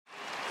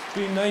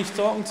Been nice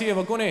talking to you.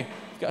 We're going to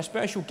get a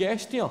special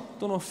guest here.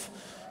 Don't know if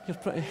you're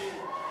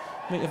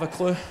might have a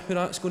clue who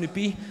that's going to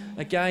be.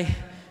 A guy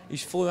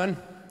who's flew in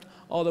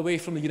all the way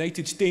from the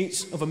United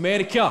States of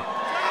America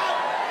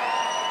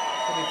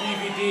for the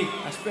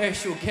DVD. A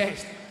special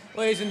guest.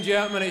 Ladies and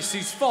gentlemen, it's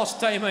his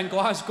first time in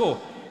Glasgow.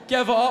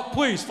 Give it up,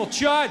 please, for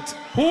Chad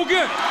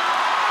Hogan.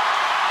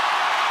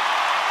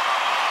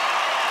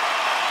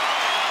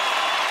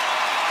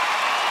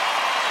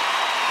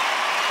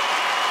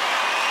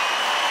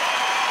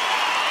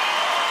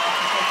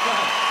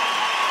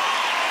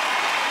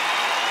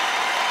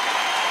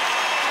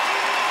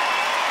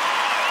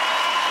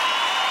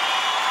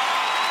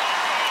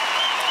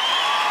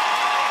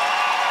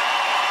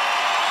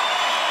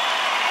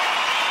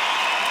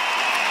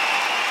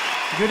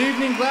 Good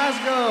evening,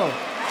 Glasgow.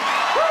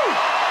 Woo!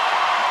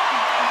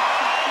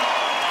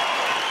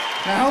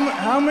 Now,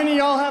 how many of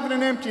y'all having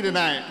an empty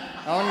tonight?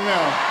 I want to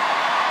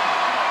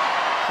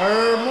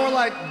know. Or more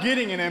like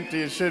getting an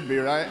empty, it should be,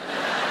 right?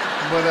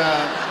 But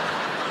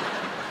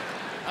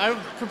I've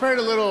prepared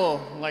a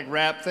little like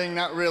rap thing,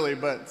 not really,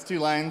 but it's 2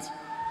 lines.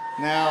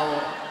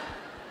 Now,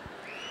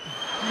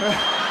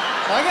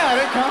 I got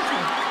it, come.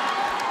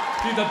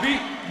 Do the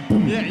beat.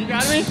 Yeah, you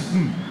got me?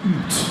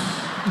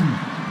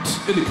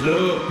 In the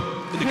club.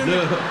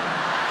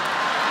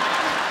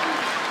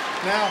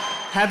 Now,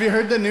 have you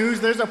heard the news?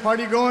 There's a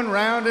party going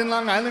round in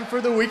Long Island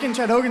for the weekend.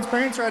 Chad Hogan's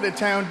parents are out of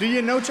town. Do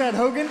you know Chad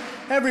Hogan?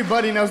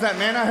 Everybody knows that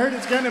man. I heard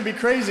it's gonna be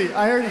crazy.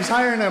 I heard he's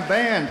hiring a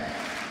band.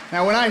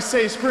 Now, when I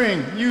say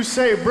spring, you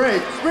say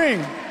break.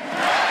 Spring.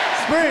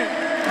 Spring.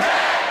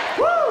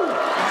 Woo!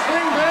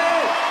 Spring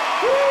break.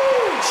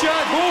 Woo!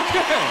 Chad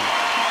Hogan.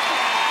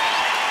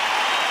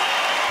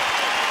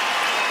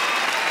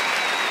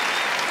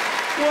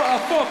 What a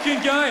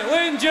fucking guy.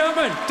 Ladies and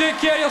gentlemen, take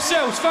care of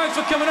yourselves. Thanks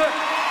for coming out.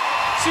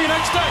 See you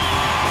next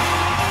time.